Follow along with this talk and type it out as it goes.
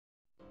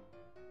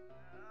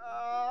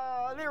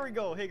There we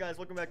go. Hey guys,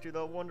 welcome back to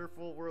the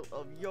wonderful world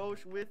of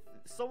Yosh with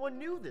someone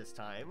new this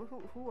time.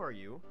 Who are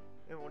you?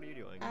 And what are you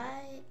doing?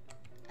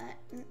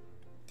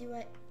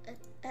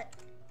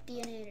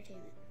 DNA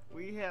Entertainment.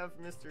 We have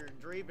Mr.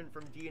 Draven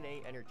from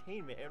DNA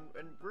Entertainment, and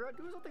we're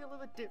doing something a little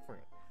bit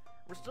different.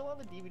 We're still on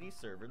the DBD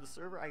server. The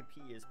server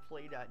IP is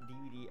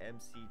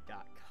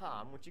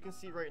play.dbdmc.com, which you can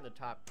see right in the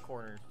top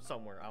corner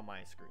somewhere on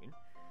my screen.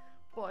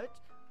 But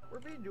we're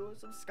going to be doing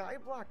some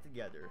Skyblock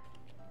together.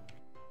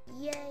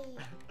 Yay!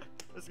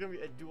 This is going to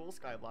be a dual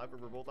Skyblock where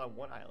we're both on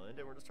one island,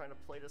 and we're just trying to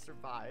play to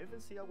survive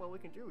and see how well we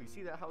can do. You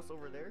see that house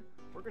over there?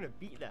 We're going to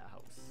beat that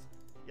house.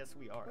 Yes,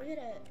 we are. We're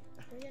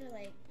gonna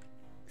like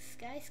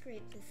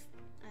skyscrape this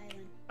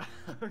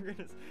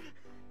island.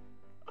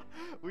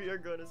 We are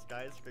going to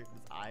skyscrape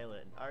this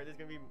island. Alright, there's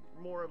going to be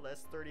more or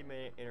less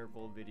 30-minute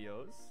interval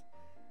videos.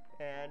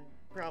 And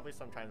probably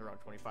sometimes around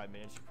 25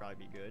 minutes should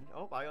probably be good.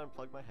 Oh, I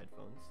unplugged my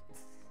headphones.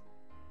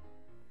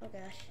 Oh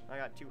gosh. I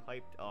got too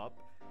hyped up.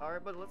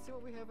 Alright, but let's see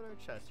what we have in our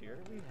chest here.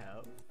 We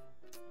have...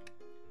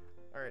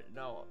 Alright,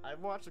 now,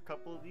 I've watched a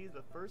couple of these.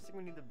 The first thing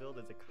we need to build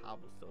is a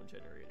cobblestone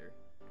generator.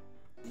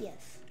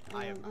 Yes.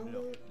 I have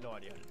no idea how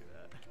to do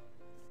that.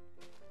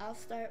 I'll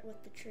start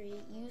with the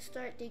tree. You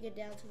start digging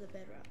down to the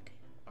bedrock.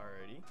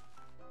 Alrighty.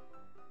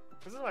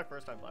 This is my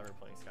first time ever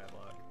playing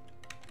Skyblock.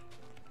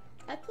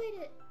 I played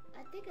it,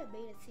 I think I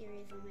made a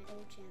series on my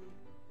old channel.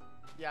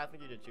 Yeah, I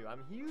think you did too.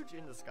 I'm huge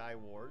into Sky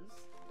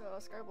Wars.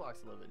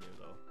 Skyblock's a little bit new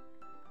though.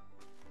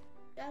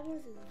 Sky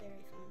Wars is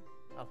very fun.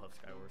 I love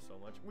Sky Wars so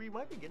much. We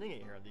might be getting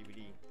it here on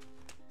DVD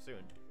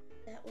soon.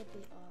 That would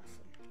be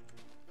awesome.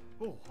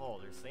 Oh,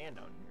 there's sand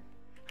down here.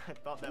 I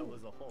thought that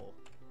was a hole.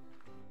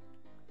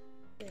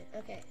 Good,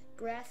 okay.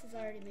 Grass has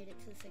already made it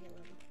to the second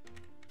level.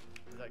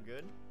 Is that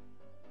good?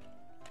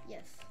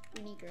 Yes,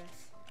 we need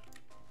grass.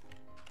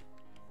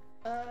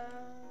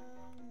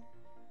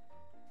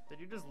 Did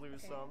you just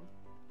lose some?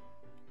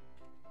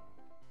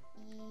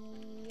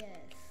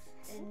 Yes.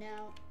 And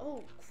now,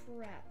 oh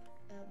crap.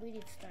 We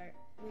need to start.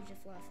 We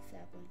just lost a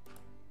sapling.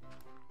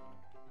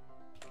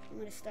 I'm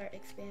gonna start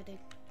expanding.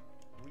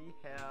 We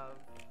have...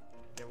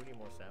 Yeah, we need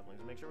more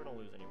saplings. Make sure we don't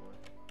lose any more.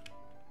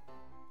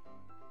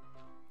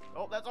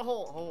 Oh, that's a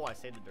hole! Oh, I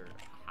saved the dirt.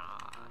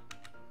 Ha!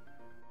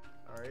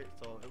 Alright,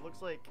 so it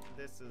looks like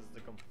this is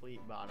the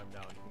complete bottom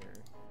down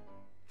here.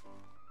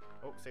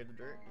 Oh, save the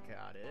dirt.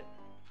 Got it.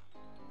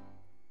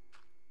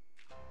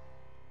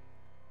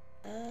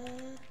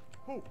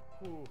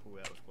 Ooh,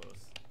 that was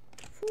close.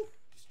 Whew.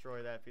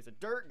 Destroy that piece of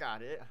dirt.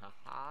 Got it.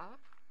 Haha.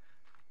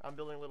 I'm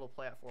building a little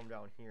platform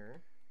down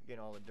here.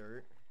 Getting all the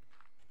dirt.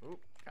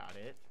 Oop, got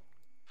it.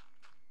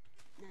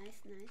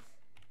 Nice, nice.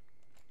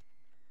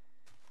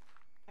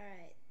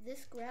 Alright,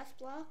 this grass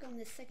block on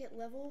the second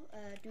level,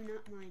 do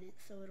not mine it,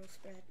 so it'll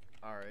spread.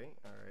 Alright.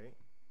 I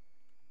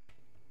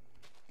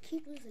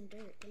keep losing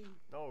dirt, dang.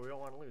 No, we don't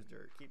want to lose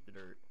dirt. Keep the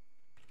dirt.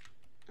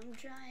 I'm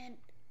trying.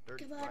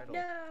 Dirt's Come on, vital.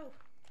 no!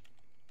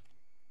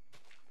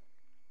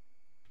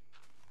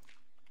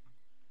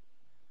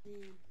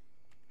 Man,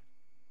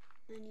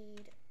 I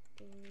need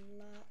a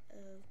lot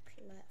of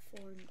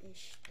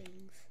platform-ish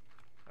things.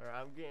 Alright,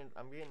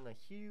 I'm getting a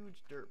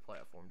huge dirt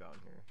platform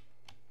down here.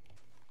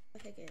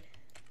 Okay, good.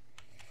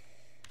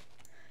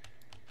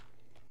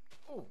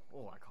 Oh,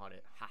 I caught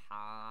it.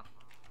 Haha.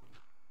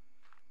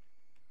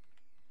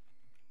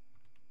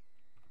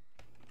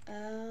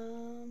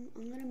 I'm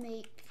gonna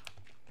make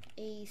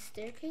a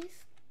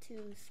staircase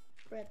to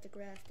spread the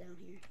grass down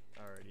here.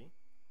 Alrighty.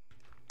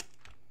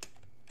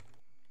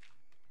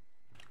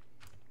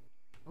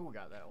 Oh,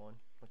 got that one.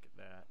 Look at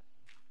that.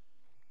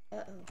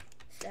 Uh-oh,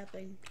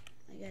 sapling.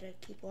 I gotta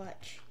keep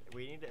watch.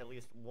 We need at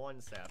least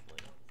one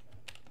sapling.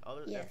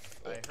 Yes.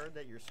 I heard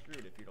that you're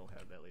screwed if you don't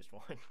have at least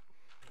one.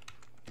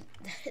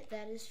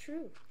 That is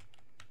true.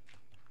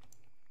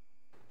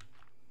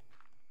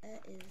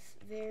 That is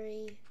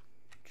very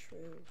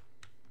true.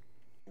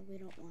 And we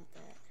don't want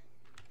that.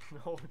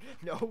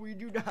 No, we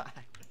do not.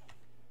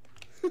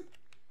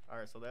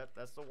 Alright, so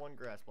that's the one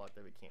grass block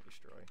that we can't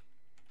destroy.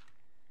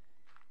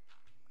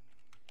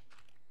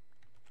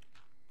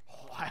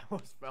 Oh, I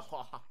almost fell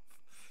off.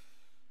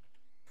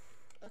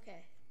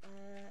 Okay,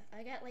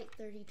 I got like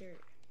 30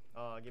 dirt.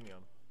 Give me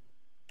them.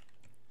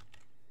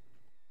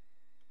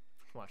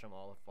 Watch them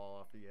all fall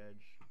off the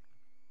edge.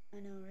 I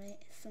know, right?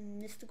 Some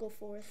mystical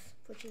force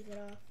pushes it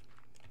off.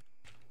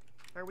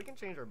 Alright, we can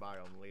change our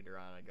biome later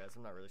on, I guess.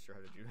 I'm not really sure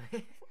how to do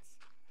this.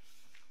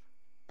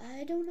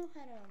 I don't know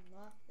how to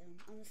unlock them.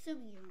 I'm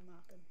assuming you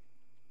unlock them.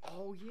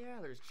 Oh yeah,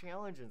 there's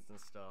challenges and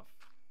stuff.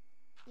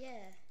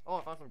 Yeah. Oh,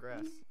 I found some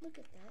grass. Look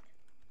at that.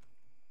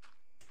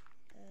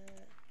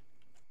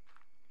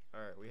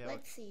 Alright, we have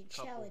let's see,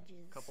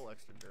 challenges. Couple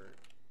extra dirt.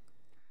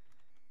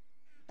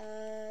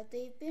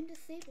 They've been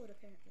disabled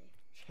apparently.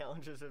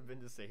 Challenges have been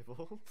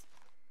disabled.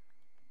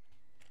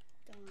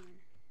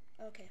 Darn.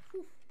 Okay,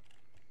 whew.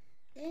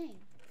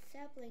 Dang,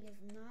 sapling is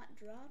not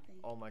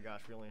dropping. Oh my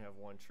gosh, we only have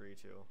one tree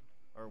too.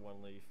 Or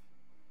one leaf.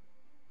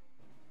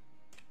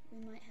 We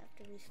might have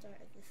to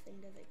restart if this thing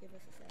doesn't give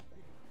us a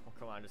sapling. Oh,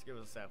 come on, just give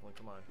us a sapling,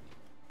 come on.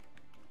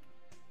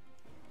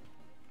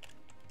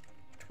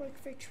 Twerk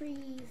for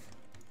trees.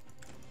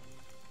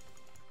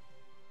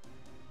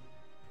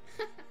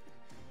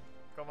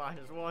 Come on,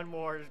 just one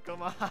more. Just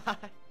come on. Oh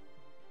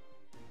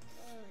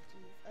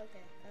jeez.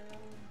 Okay.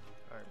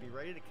 Alright, be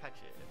ready to catch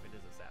it if it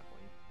is a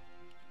sapling.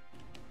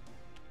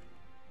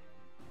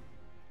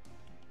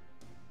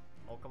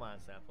 Oh, come on,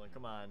 sapling.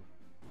 Come on.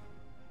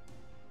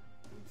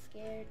 I'm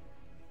scared.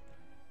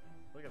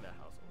 Look at that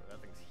house over there.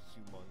 That thing's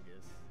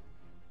humongous.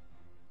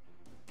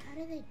 How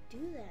do they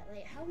do that?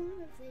 Like, how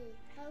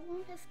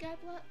long has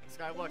Skyblock?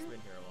 Skyblock's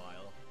been here a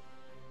while.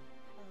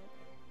 Oh,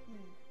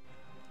 okay.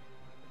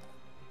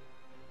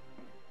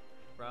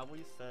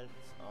 Probably since,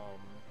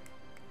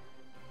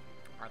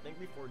 I think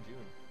before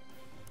June.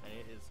 And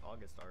it is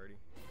August already.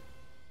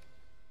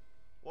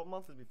 What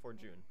month is before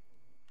June?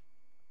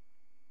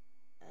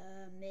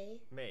 May.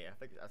 May. I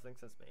think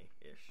since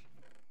May-ish.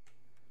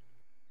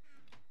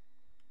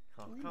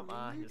 Oh, Can we come mine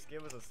on. that? Just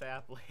give us a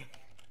sapling.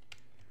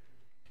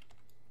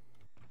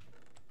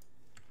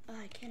 Oh,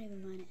 I can't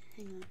even mine it.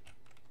 Hang on.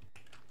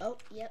 Oh,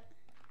 yep.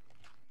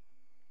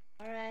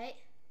 Alright.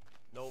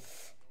 Nope.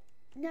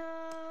 No!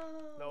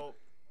 Nope.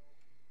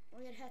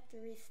 We're gonna have to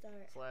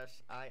restart.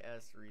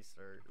 /is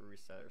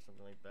reset or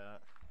something like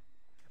that.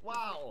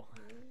 Wow!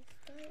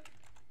 Restart?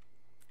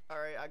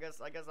 Alright, I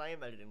guess I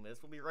am editing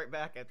this. We'll be right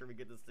back after we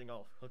get this thing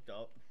all hooked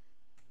up.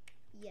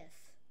 Yes.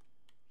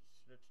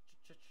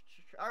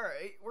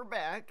 Alright, we're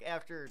back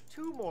after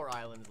 2 more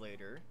islands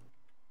later.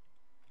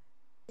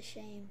 A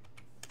shame.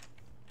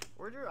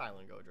 Where'd your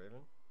island go,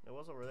 Draven? It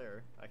was over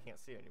there. I can't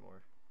see it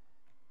anymore.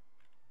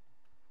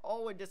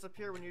 Oh, it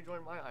disappeared when you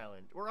joined my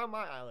island. We're on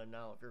my island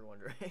now, if you're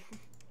wondering.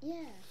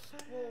 Yeah.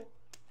 Well,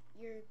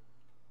 your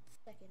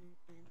second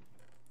island.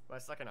 My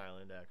second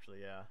island,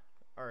 actually, yeah.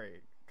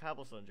 Alright,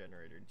 cobblestone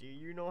generator. Do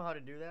you know how to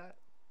do that?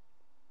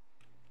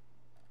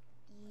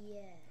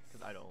 Yes.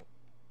 Because I don't.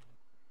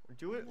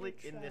 Do it, I'm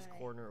like, gonna in this try.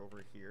 corner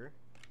over here.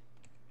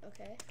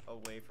 Okay.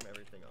 Away from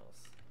everything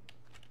else.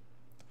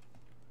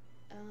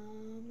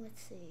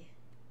 Let's see.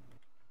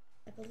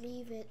 I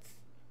believe it's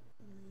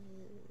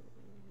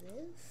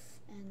this,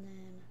 and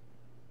then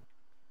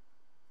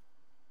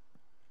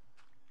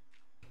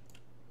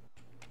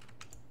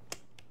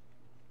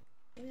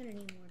we're gonna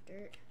need more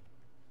dirt.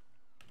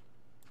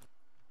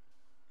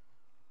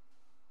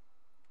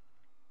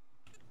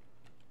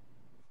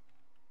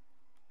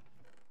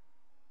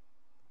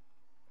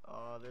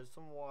 There's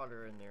some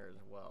water in there as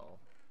well.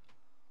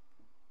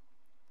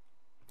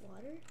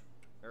 Water?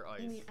 Or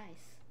ice. You mean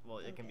ice? Well,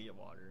 it can Okay. be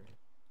water.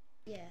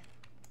 Yeah.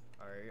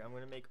 Alright, I'm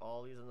gonna make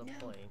all these into No.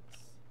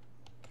 planks.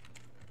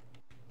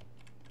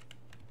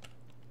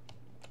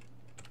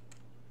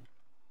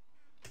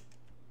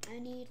 I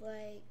need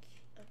like,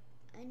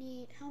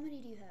 how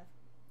many do you have?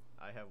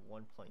 I have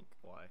 1 plank.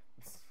 Why?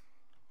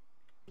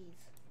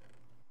 These.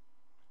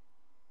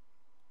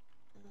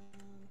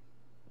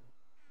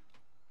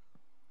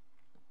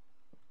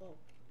 Oh.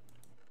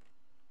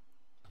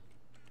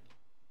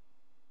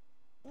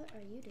 What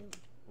are you doing?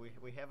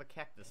 We have a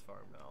cactus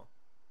farm now.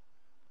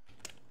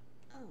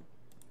 Oh.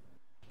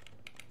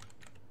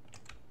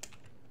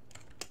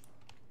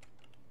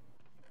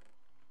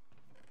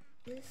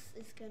 This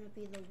is gonna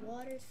be the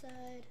water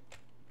side.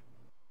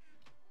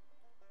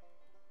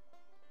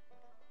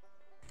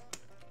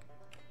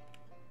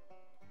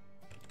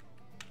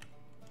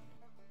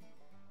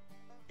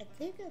 I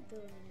think I'm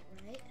doing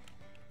it right.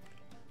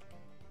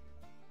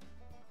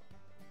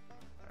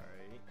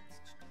 Alright.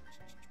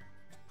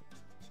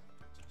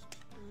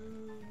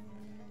 Um,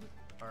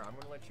 Alright, I'm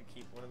gonna let you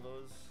keep one of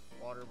those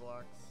water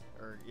blocks.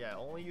 Or, yeah,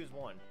 only use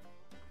one.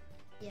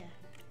 yeah.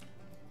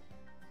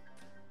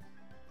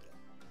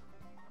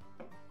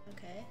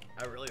 Okay.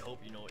 I really hope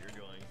you know what you're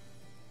doing.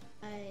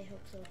 I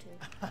hope so too.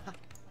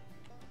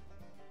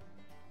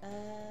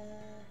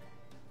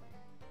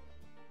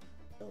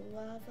 The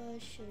lava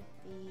should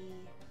be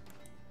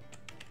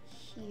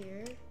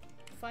here.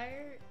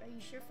 Fire, are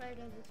you sure fire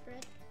doesn't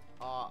spread?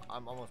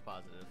 I'm almost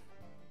positive.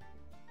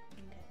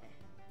 Okay.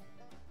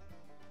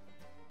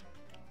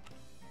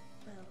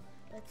 Well,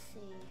 let's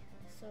see.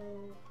 So,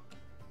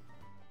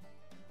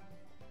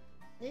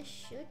 this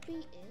should be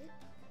it.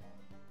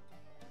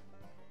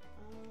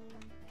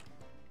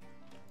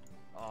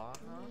 Uh-huh.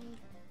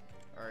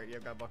 Alright, yeah,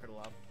 I've got a bucket of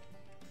lava.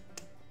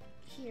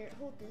 Here,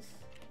 hold this.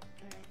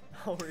 Alright.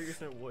 Oh, we're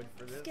using wood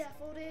for this?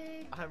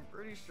 Scaffolding! I'm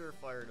pretty sure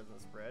fire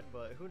doesn't spread,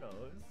 but who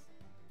knows?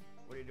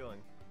 What are you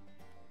doing?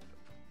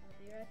 I'll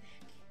be right back.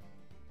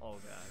 Oh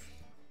gosh.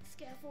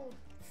 Scaffold!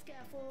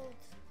 Scaffold!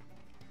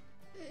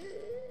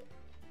 Okay.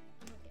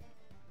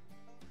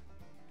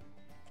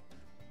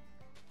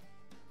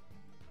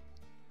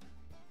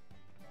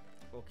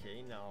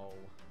 Okay, now.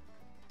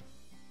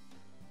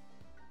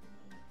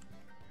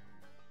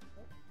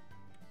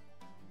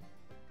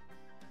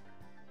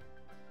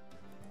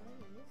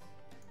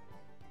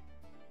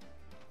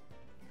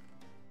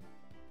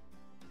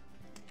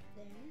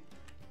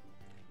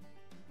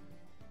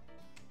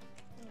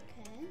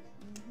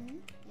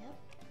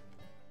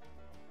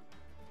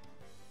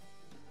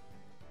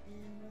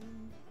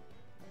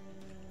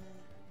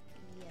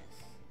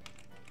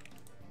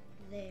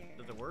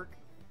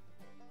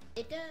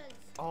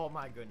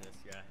 my goodness,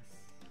 yes.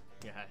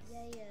 Yes.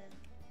 Yeah.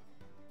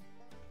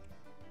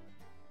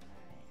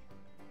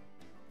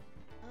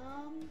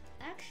 Alright.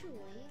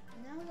 Actually,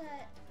 now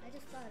that I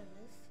just thought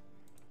of this,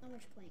 how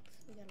much planks?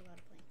 We got a lot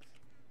of planks.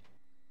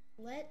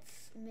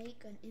 Let's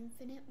make an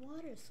infinite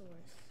water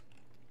source.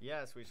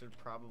 Yes, we should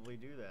probably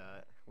do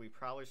that. We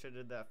probably should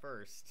have did that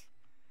first.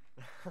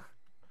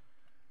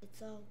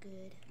 It's all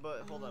good.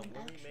 But hold on,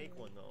 let me make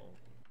one though.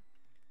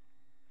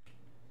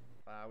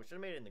 We should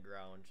have made it in the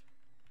ground.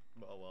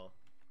 But oh well.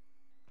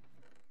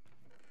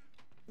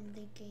 I'm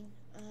thinking,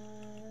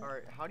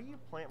 Alright, how do you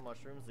plant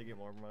mushrooms to get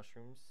more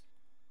mushrooms?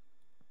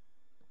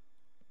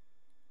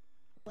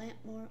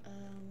 Plant more,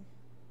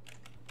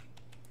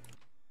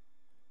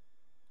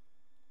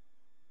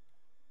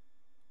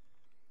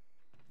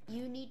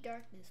 you need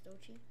darkness,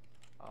 don't you?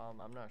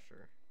 I'm not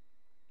sure.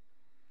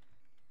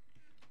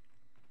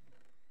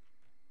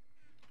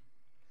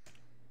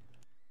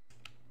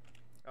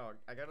 Oh,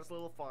 I got this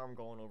little farm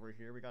going over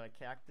here. We got a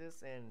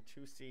cactus and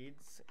 2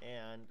 seeds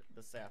and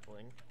the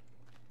sapling.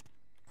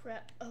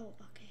 Crap. Oh,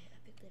 okay, I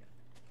picked it up.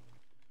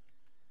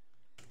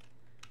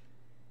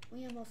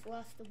 We almost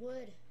lost the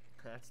wood.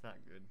 That's not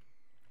good.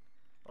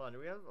 Hold on, do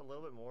we have a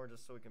little bit more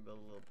just so we can build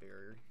a little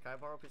barrier? Can I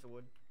borrow a piece of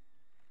wood?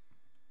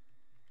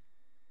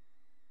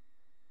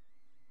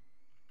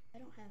 I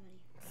don't have any.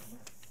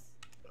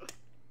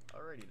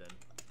 Alrighty then.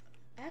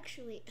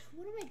 Actually,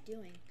 what am I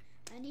doing?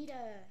 I need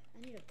a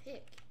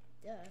pick.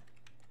 Duh.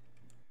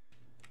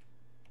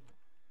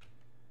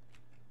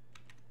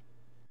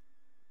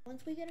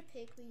 Once we get a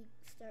pick, we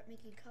start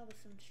making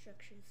cobblestone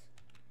structures,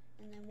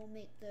 and then we'll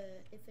make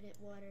the infinite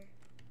water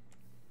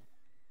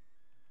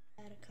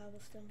out of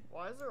cobblestone.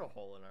 Why is there a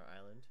hole in our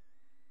island?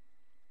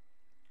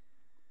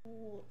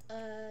 Ooh,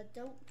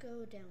 don't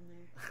go down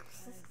there.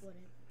 I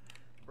wouldn't.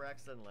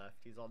 Braxton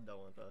left. He's all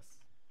done with us.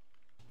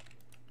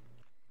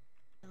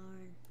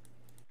 Darn.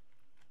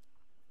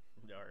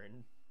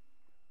 Darn.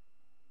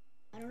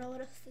 I don't know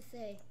what else to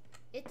say.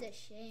 It's a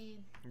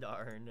shame.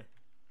 Darn.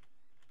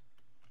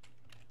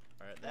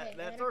 Alright, Okay,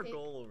 that's our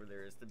goal over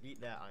there, is to beat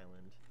that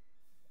island.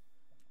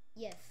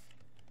 Yes.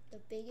 The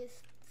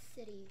biggest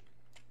city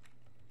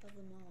of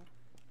them all.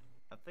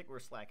 I think we're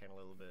slacking a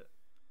little bit.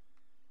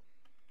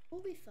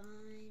 We'll be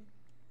fine.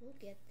 We'll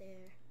get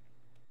there.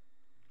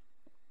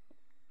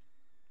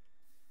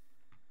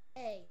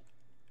 Hey.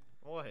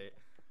 What?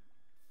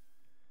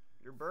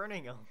 You're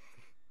burning them.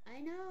 I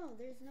know.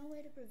 There's no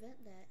way to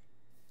prevent that.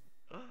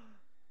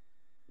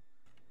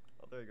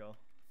 Oh, there you go.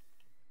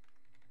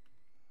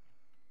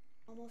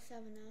 Almost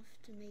have enough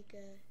to make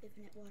a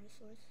infinite water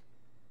source.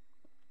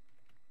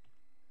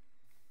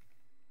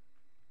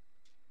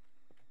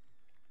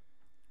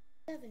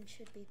 Seven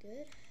should be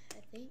good,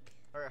 I think.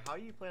 Alright, how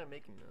do you plan on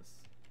making this?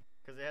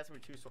 Because it has to be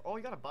 2 Oh,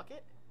 you got a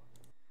bucket?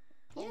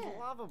 Oh, Yeah. the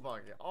lava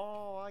bucket.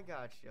 Oh, I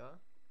gotcha.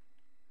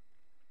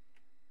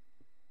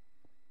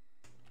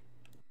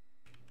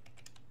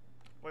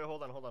 Wait,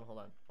 hold on.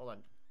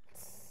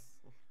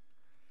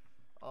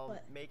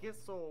 What? Make it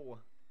so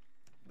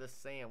the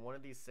sand, one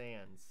of these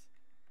sands,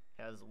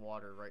 has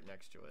water right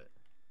next to it.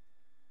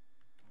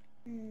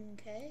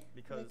 Okay.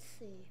 Because Let's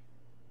see.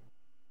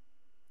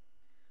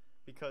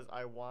 Because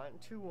I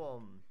want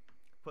to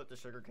put the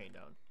sugarcane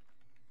down.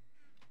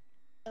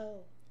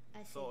 Oh,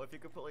 I see. So if you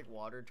could put like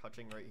water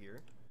touching right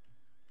here.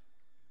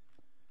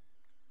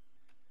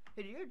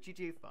 Hey, do you have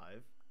GTA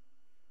 5?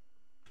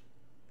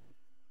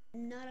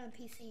 Not on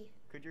PC.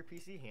 Could your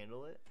PC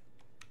handle it?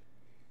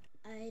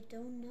 I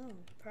don't know.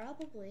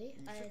 Probably.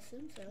 I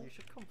assume so. You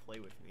should come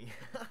play with me.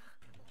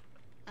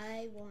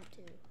 I want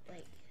to.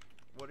 Like,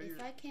 What are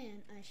if I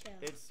can, I shall.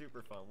 It's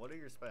super fun. What are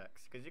your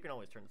specs? Because you can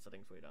always turn the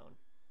settings way down.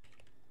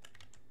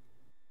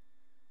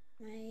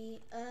 My,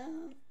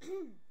 whoa.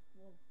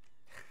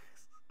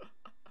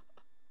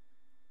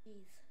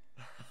 Jeez.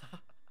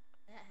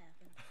 That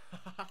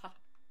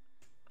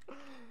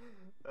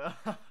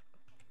happened.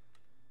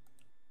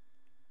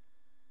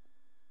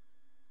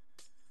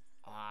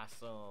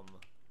 Awesome.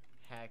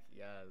 Heck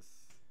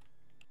yes.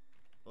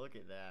 Look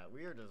at that.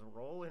 We are just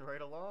rolling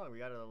right along. We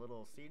got a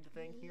little seed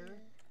thing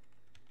here.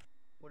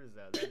 What is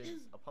that? That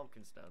is a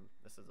pumpkin stem.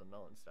 This is a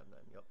melon stem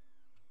then. Yep.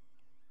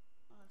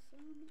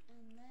 Awesome.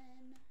 And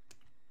then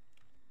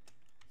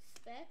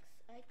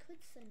specs, I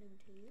could send them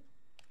to you.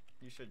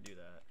 You should do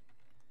that.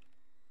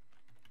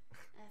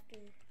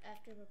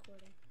 after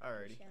recording.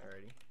 Alrighty.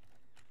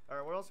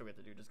 Alright, what else do we have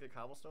to do? Just get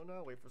cobblestone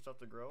now? Wait for stuff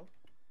to grow?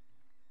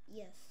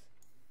 Yes.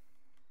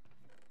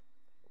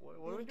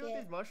 What do we do with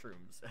these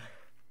mushrooms?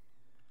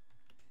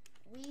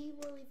 We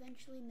will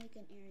eventually make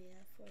an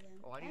area for them.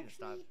 Oh, I need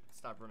to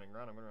stop running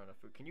around. I'm running out of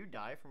food. Can you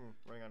die from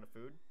running out of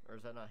food? Or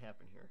does that not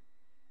happen here?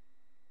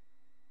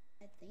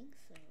 I think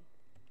so.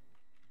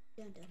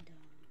 Dun dun dun.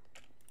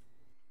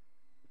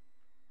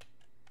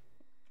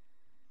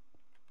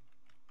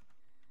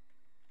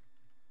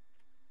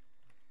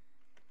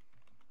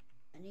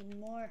 I need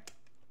more.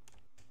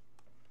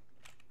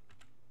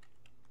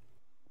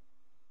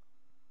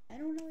 I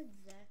don't know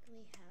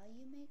exactly how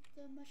you make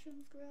the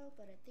mushrooms grow,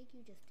 but I think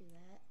you just do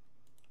that.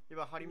 Yeah,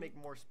 but how do you make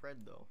more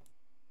spread though?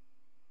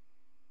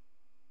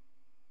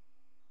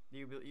 Do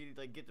you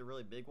like get the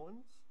really big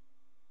ones?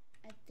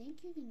 I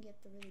think you can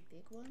get the really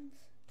big ones.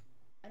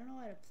 I don't know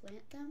how to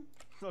plant them.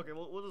 Okay,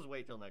 we'll just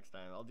wait till next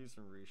time. I'll do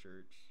some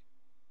research.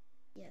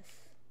 Yes,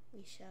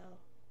 we shall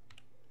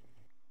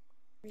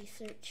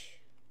research.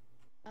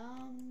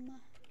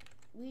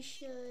 We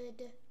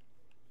should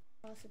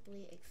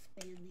possibly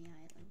expand the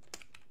island.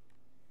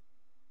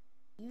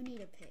 You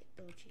need a pick,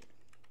 don't you?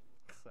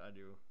 I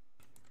do.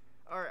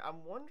 Alright,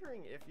 I'm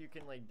wondering if you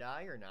can like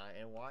die or not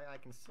and why I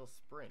can still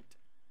sprint.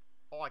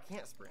 Oh, I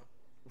can't sprint.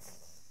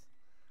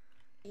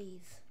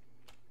 Jeez.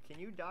 Can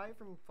you die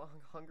from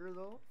hunger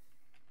though?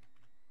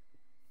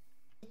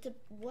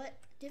 What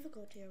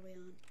difficulty are we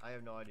on? I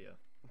have no idea.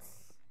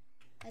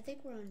 I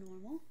think we're on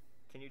normal.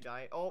 Can you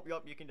die? Oh,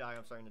 yup, you can die.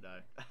 I'm starting to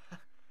die.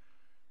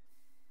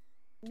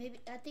 Maybe,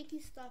 I think you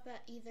stop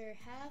at either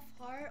half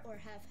heart or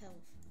half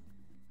health.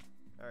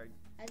 Alright.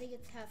 I think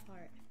it's half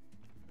heart.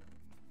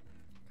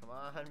 Come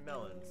on,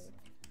 melons.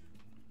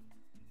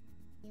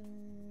 You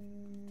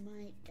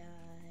might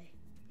die.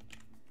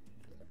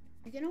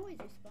 You can always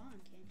respawn,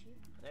 can't you?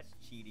 That's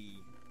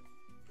cheaty.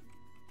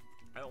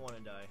 I don't want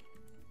to die.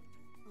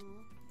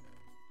 Aw.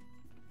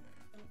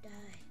 Don't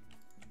die.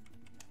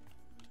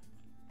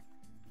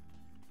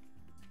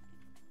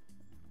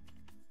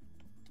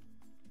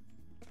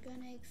 We're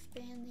gonna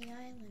expand the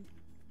island.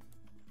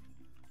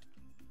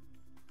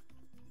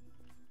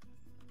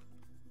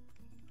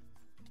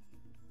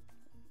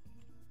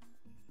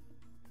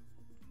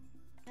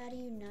 How do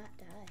you not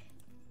die?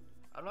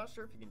 I'm not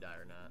sure if you can die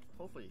or not.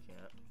 Hopefully you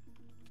can't.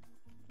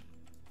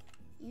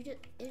 You just,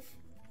 if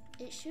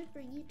it should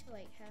bring you to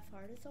like half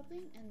heart or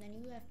something, and then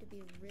you have to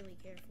be really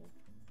careful.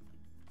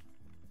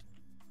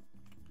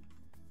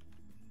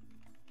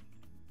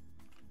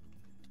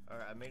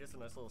 Alright, I made us a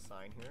nice little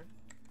sign here.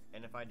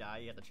 And if I die,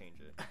 you have to change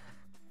it.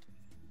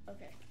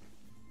 Okay.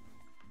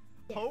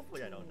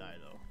 Hopefully I don't die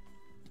though.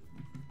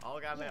 Oh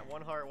god, man,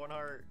 one heart, one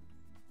heart.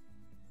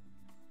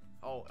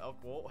 Oh,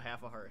 whoa,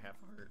 half a heart, half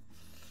a heart.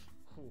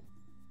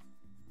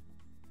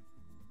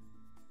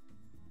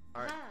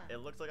 Alright, it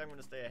looks like I'm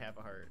gonna stay at half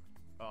a heart.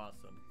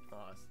 Awesome,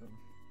 awesome.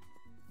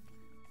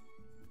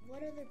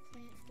 What other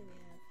plants do we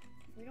have?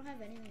 We don't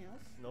have anything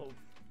else? Nope.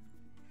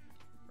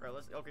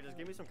 Alright, okay, just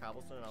give me some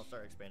cobblestone and I'll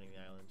start expanding the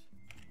island.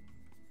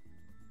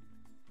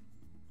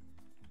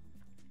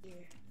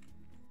 Here.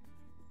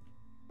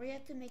 Or you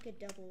have to make a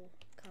double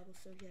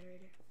cobblestone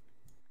generator.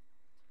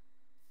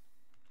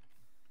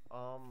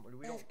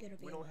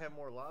 We don't have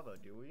more lava,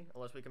 do we?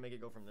 Unless we can make it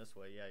go from this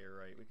way. Yeah, you're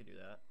right. We could do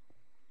that.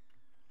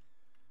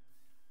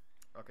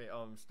 Okay,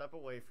 step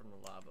away from the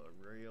lava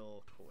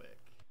real quick.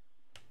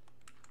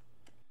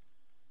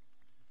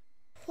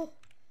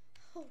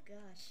 Oh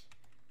gosh.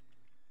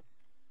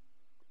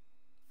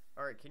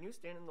 Alright, can you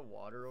stand in the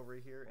water over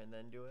here and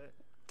then do it?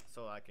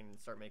 So I can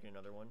start making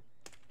another one?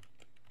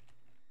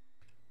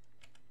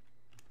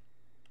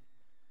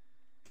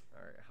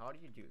 Alright, how do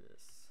you do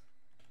this?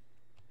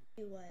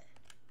 Do what?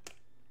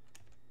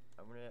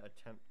 I'm gonna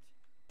attempt...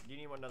 Do you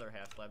need another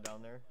half slab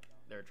down there?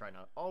 There, try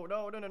not... Oh,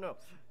 no, no, no, no!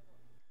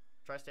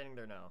 Try standing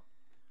there now.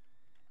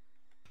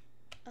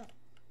 Oh.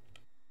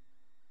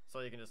 So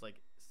you can just like...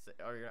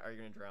 Are you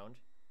gonna drown?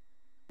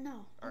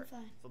 No, I'm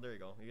fine. So there you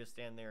go. You just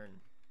stand there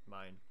and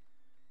mine.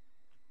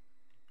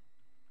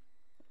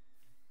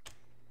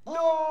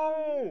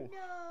 Oh, No!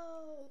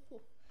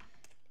 No!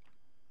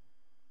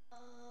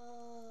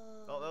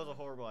 Oh, that was a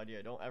horrible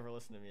idea. Don't ever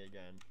listen to me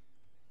again.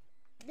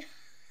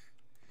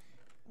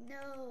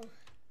 No.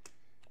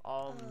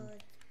 Oh,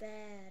 it's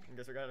bad. I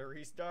guess we gotta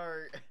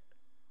restart.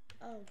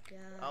 Oh gosh.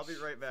 I'll be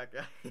right back,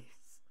 guys.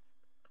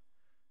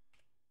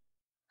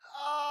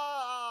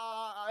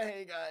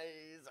 Hey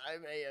guys, I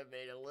may have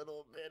made a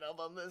little bit of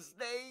a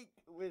mistake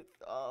with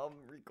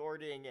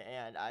recording,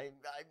 and I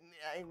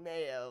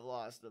may have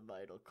lost a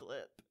vital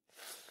clip.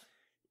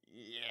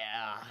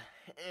 Yeah,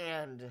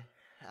 and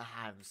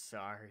I'm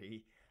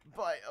sorry.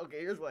 But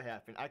okay, here's what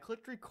happened. I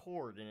clicked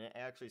record and it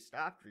actually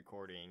stopped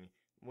recording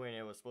when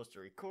it was supposed to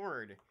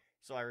record.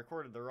 So I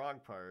recorded the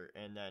wrong part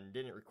and then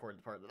didn't record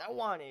the part that I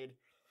wanted.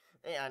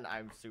 And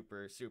I'm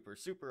super, super,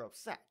 super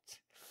upset.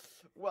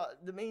 Well,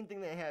 the main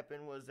thing that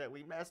happened was that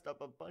we messed up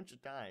a bunch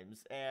of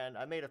times, and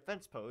I made a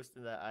fence post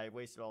that I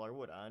wasted all our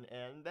wood on,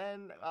 and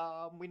then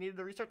we needed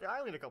to restart the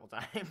island a couple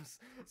times.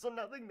 So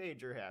nothing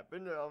major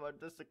happened,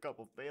 just a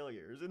couple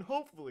failures, and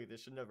hopefully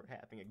this should never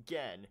happen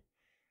again.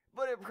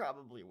 But it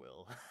probably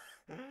will.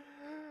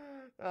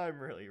 I'm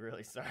really,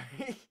 really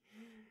sorry.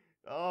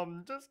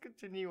 Just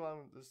continue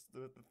on with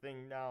the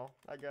thing now,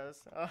 I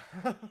guess.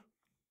 I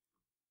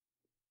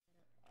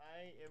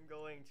am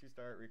going to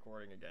start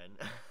recording again.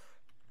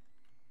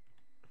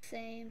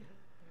 Same.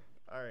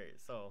 Alright,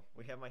 so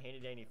we have my handy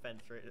dandy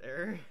fence right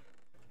there.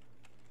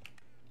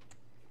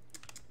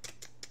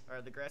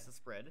 Alright, the grass is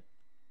spread.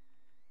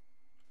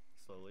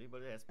 Slowly,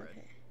 but it has spread.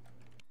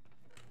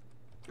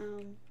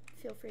 Okay.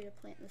 Feel free to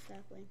plant the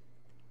sapling.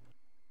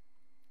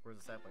 Where's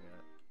the sapling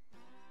at?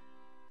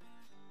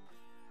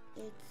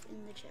 It's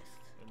in the chest.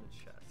 In the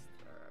chest.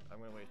 Alright, I'm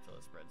gonna wait till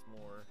it spreads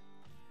more.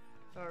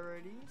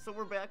 Alrighty, so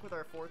we're back with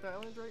our 4th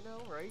island right now,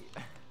 right?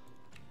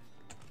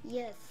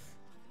 Yes.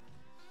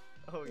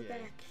 Oh We're yeah.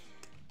 back.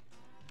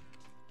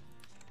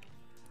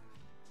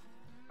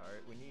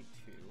 Alright, we need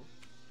 2.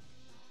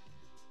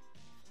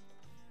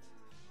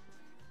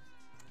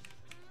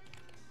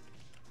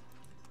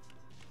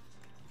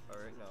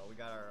 Alright, now we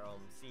got our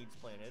seeds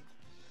planted.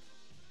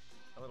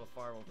 A little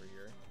farm over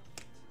here.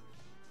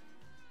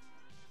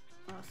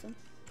 Awesome.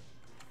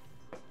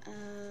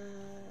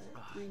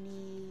 I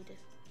need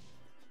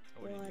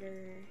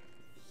water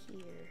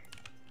here.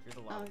 Here's a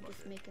lava I'm bucket.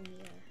 just making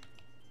the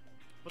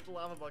Put the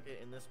lava bucket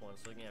in this one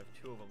so you can have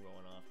 2 of them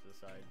going off to the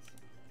sides.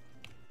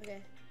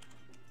 Okay.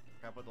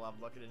 Can I put the lava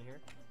bucket in here?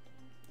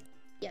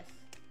 Yes.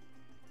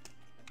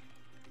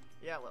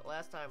 Yeah,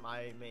 last time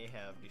I may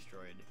have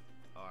destroyed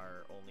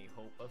our only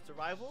hope of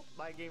survival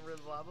by getting rid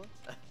of the lava.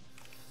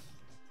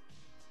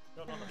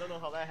 Don't know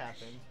how that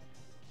happened.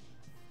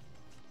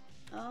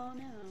 Oh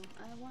no,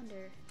 I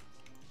wonder.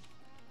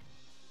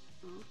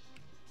 Oh.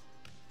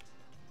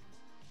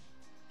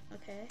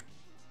 Okay.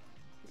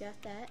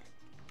 Got that.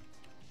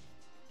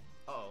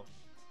 Uh-oh.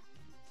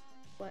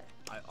 What?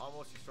 I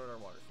almost destroyed our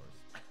water source.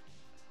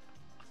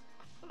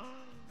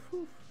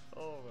 Whew.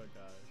 Oh my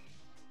gosh.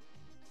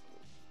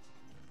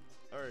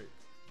 Alright.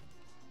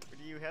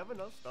 Do you have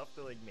enough stuff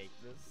to like make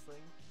this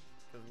thing?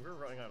 Because we're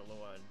running out of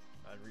low on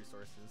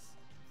resources.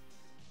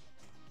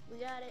 We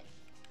got it.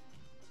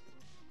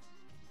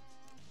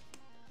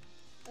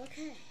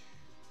 Okay.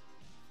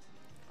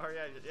 Oh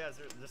yeah,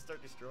 just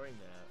start destroying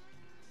that.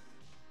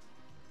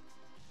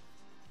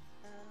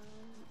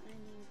 I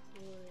need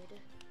wood.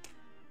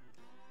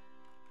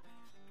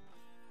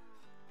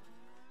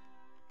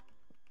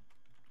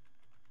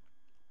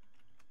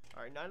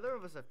 Alright, neither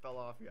of us have fell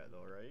off yet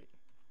though, right?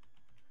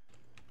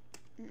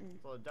 Mm-mm.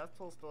 So the death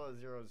toll still at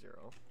 0,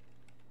 0.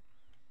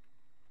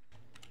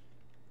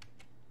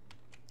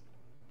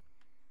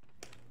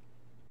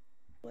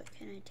 What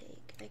can I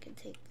take? I can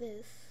take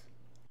this.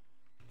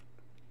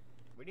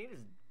 We need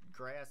his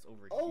grass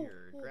over Oh,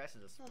 here. oh, Grass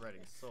is just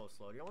spreading yes. so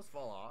slow. Do you almost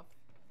fall off?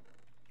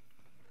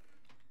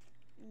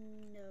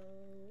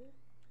 No.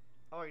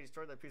 Oh, you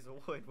destroyed that piece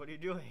of wood. What are you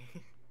doing?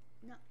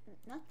 No,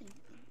 nothing.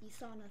 You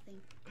saw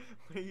nothing.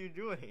 What are you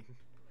doing?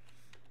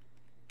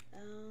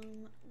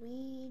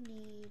 We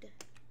need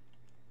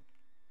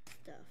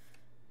stuff.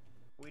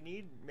 We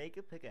need make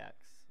a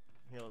pickaxe.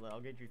 Here,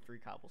 I'll get you 3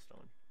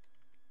 cobblestone.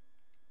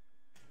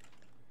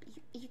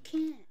 You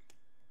can't.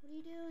 What are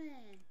you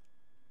doing?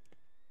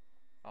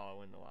 Oh, I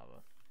win the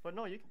lava. But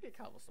no, you can get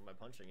cobblestone by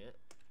punching it.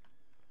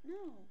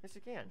 No. Yes,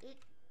 you can. It.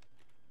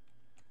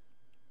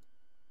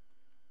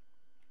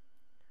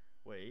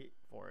 Wait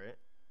for it.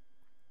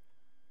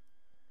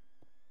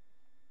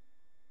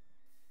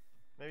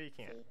 Maybe you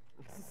can't.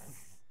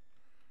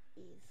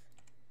 Jeez.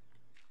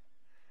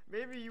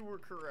 Maybe you were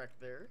correct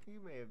there. You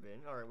may have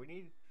been. Alright, we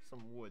need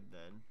some wood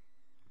then.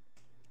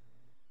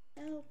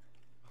 Nope.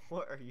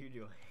 What are you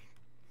doing?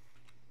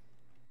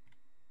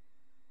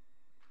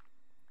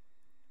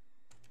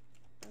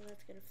 Oh,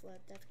 that's gonna flood.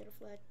 That's gonna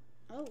flood.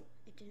 Oh,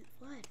 it didn't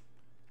flood.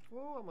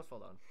 Whoa, I almost fell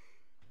down.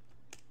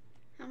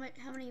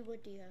 How many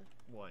wood do you have?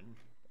 1.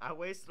 I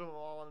wasted them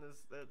all on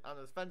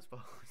this fence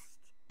post.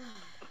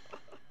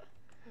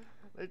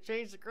 They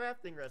changed the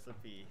crafting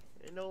recipe.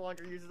 It no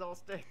longer uses all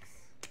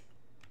sticks.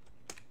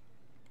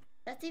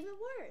 That's even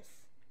worse.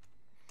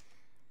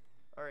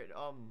 Alright,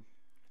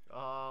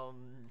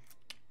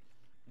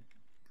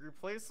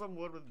 replace some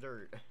wood with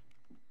dirt.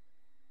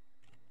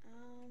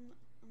 I'm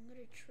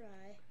gonna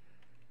try.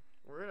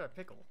 We're in a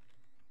pickle.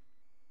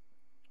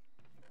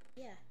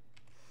 Yeah,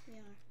 we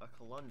are. A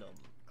colundum.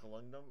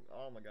 Colundum?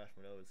 Oh my gosh,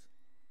 my nose.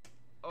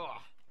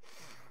 Ugh.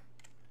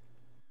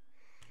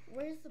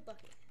 Where's the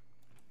bucket?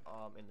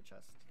 In the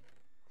chest.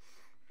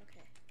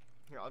 Okay.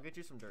 Here, I'll get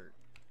you some dirt.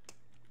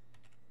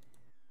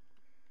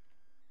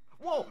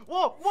 Whoa,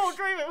 whoa, whoa,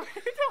 Draven! What are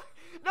you doing?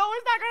 No,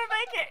 it's not gonna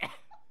make it!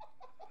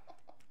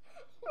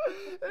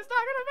 It's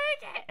not gonna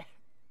make it!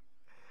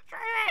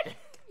 Draven!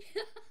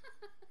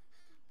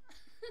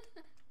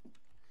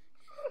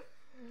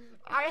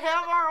 I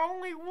have our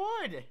only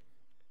wood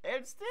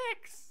and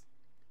sticks.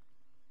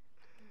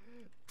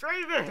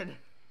 Draven.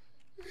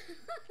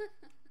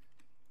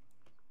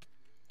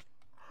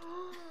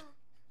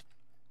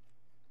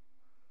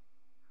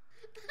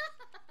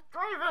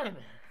 Draven.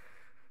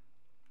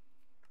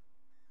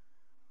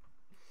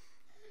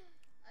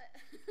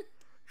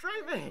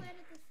 Draven.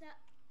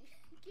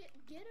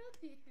 Get up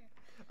here.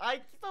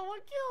 Someone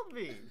killed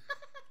me.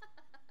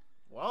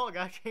 Well, I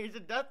gotta change the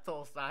death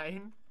toll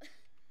sign.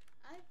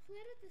 I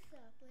planted the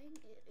sapling.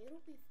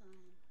 It'll be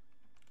fine.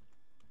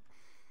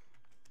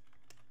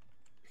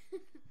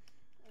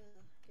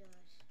 Oh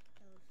gosh,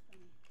 that was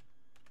funny.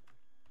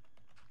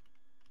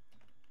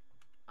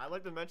 I'd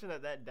like to mention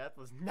that death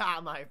was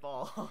not my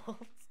fault.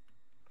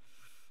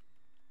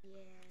 Yeah.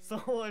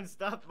 Someone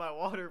stopped my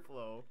water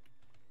flow.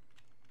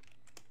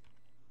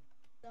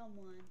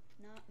 Someone,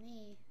 not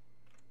me.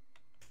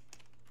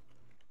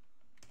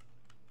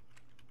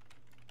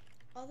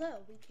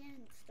 Although we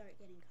can start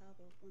getting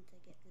cobble once I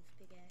get this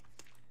pickaxe.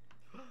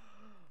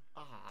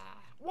 Ah!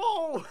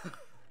 Whoa!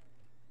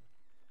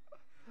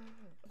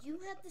 You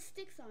had the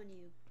sticks on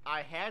you.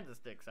 I had the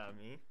sticks on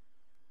me.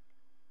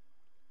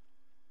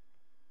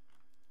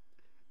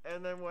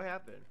 And then what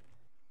happened?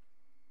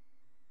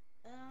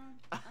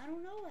 I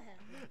don't know what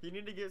happened. You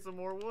need to get some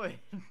more wood.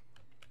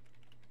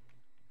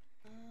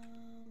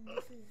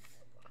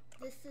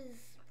 This is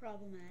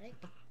problematic.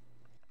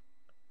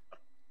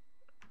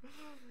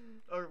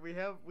 Alright,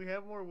 we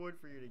have more wood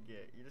for you to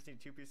get. You just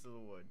need 2 pieces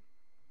of wood.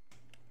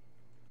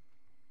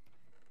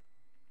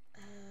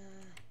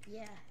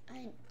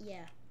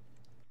 Yeah.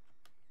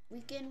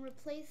 We can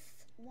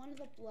replace one of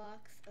the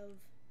blocks of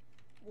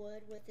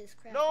wood with this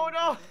crafting No,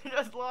 table. I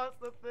just lost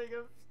the thing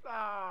of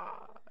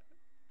stuff.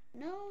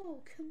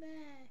 No, come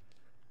back.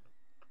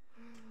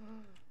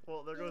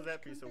 Well, there goes Yosh,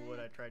 that piece come of wood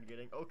I back. tried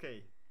getting.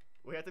 Okay,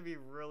 we have to be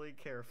really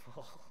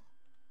careful.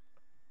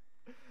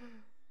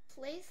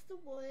 Place the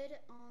wood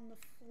on the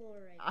floor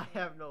right I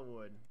there. have no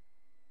wood.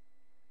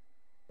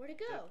 Where'd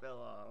it It go?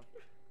 fell off.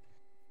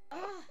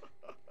 Ah,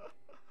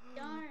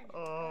 darn.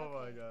 Oh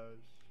my Okay.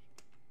 gosh.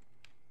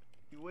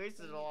 You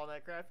wasted it all on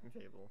that crafting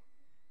table.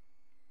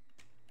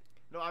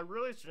 No, I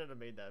really shouldn't have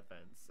made that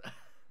fence.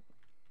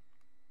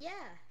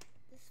 Yeah,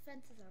 this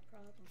fence is our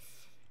problem.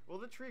 Will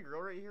the tree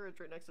grow right here? It's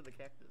right next to the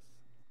cactus.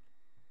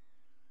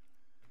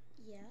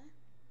 Yeah.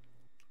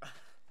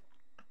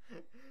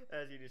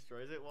 As he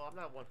destroys it? Well, I'm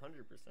not 100%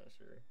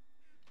 sure.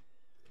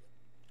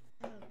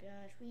 Oh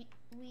gosh, we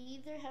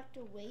either have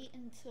to wait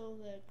until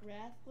the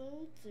grass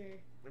loads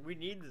or We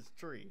need this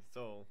tree,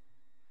 so...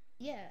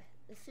 yeah,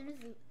 as soon as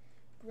the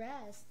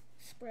grass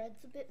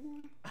spreads a bit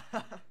more,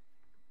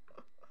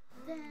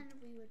 then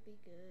we would be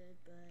good,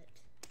 but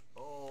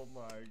Oh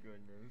my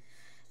goodness.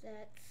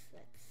 that's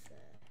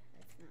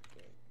not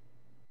good.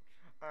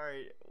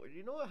 Alright, do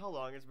you know how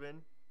long it's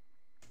been?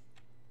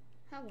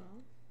 How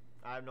long?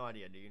 I have no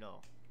idea, do you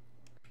know?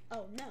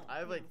 Oh no. I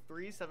have no. like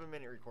 3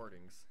 7-minute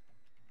recordings.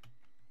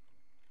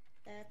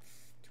 That's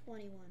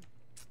 21.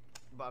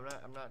 But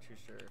I'm not too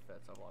sure if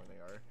that's how long they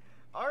are.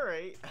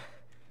 Alright.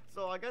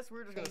 So I guess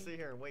we're just gonna Okay. sit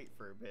here and wait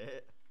for a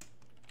bit.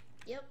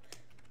 Yep.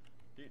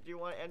 Do you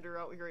want to end her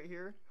out here right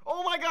here?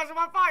 Oh my gosh, I'm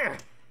on fire!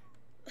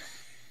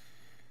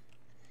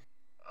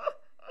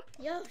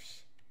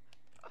 Yosh,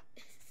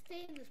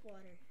 stay in this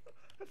water.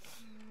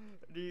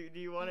 Do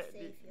you want Be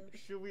it? safe,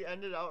 Yosh. Should we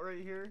end it out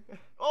right here?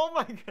 Oh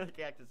my god,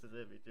 cactus is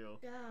hit me too.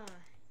 Ah,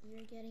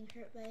 you're getting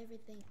hurt by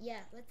everything.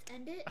 Yeah, let's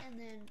end it and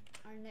then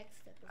our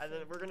next episode. And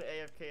then we're gonna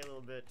AFK a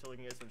little bit till we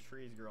can get some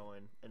trees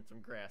growing and some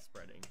grass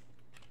spreading.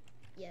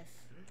 Yes.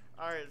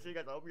 Alright, so you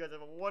guys, I hope you guys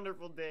have a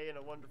wonderful day and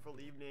a wonderful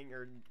evening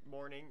or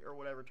morning or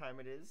whatever time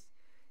it is.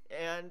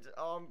 And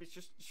be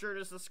sure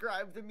to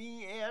subscribe to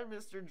me and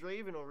Mr.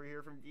 Draven over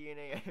here from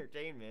DNA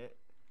Entertainment.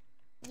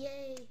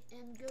 Yay,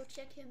 and go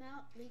check him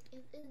out. Link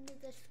is in the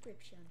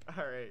description.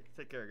 Alright,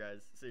 take care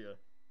guys. See ya.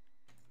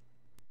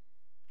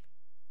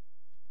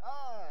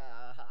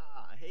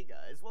 Hey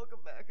guys,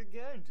 welcome back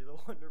again to the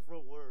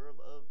wonderful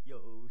world of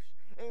Yosh.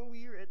 And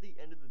we are at the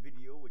end of the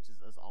video, which is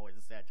as always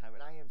a sad time,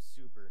 and I am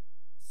super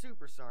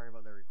sorry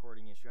about that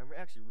recording issue. I'm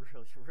actually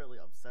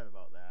really upset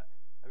about that.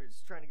 I was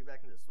just trying to get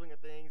back into the swing of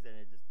things, and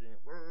it just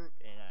didn't work,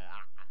 and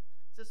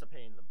it's just a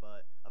pain in the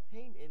butt. A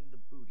pain in the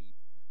booty.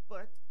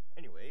 But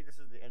anyway, this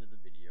is the end of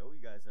the video.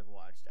 You guys have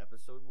watched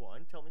episode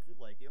 1. Tell me if you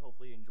like it.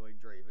 Hopefully you enjoyed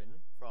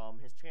Draven.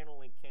 From his channel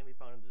link can be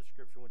found in the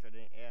description, which I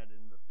didn't add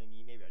in the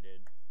thingy. Maybe I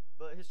did.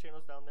 But his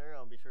channel's down there.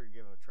 Be sure to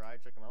give him a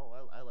try. Check him out.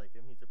 I like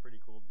him. He's a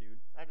pretty cool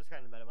dude. I just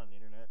kind of met him on the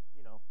internet.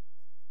 You know,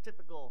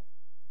 typical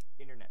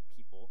internet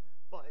people.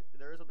 But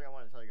there is something I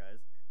want to tell you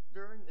guys.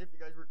 If you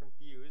guys were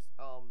confused,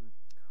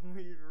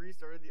 we've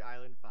restarted the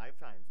island 5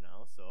 times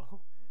now.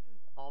 So,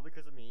 all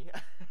because of me.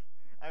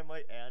 I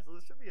might add. So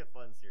this should be a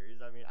fun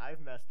series. I mean,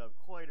 I've messed up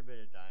quite a bit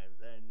of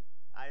times. And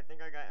I think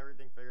I got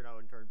everything figured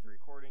out in terms of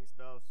recording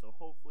stuff. So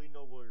hopefully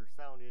no more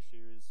sound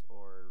issues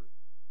or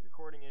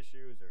recording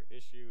issues or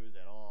issues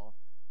at all,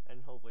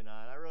 and hopefully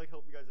not. I really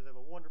hope you guys have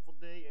a wonderful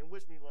day and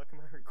wish me luck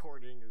in my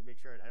recording and make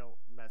sure I don't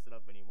mess it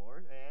up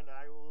anymore, and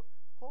I will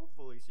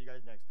hopefully see you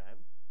guys next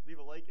time.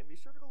 Leave a like and be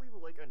sure to go leave a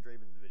like on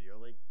Draven's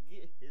video. Like,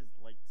 get his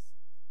likes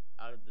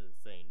out of the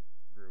sane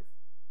groove.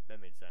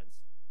 That made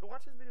sense. Go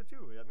watch his video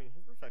too. I mean,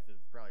 his perspective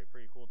is probably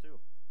pretty cool too.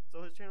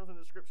 So his channel's in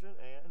the description,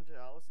 and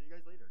I'll see you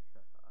guys later.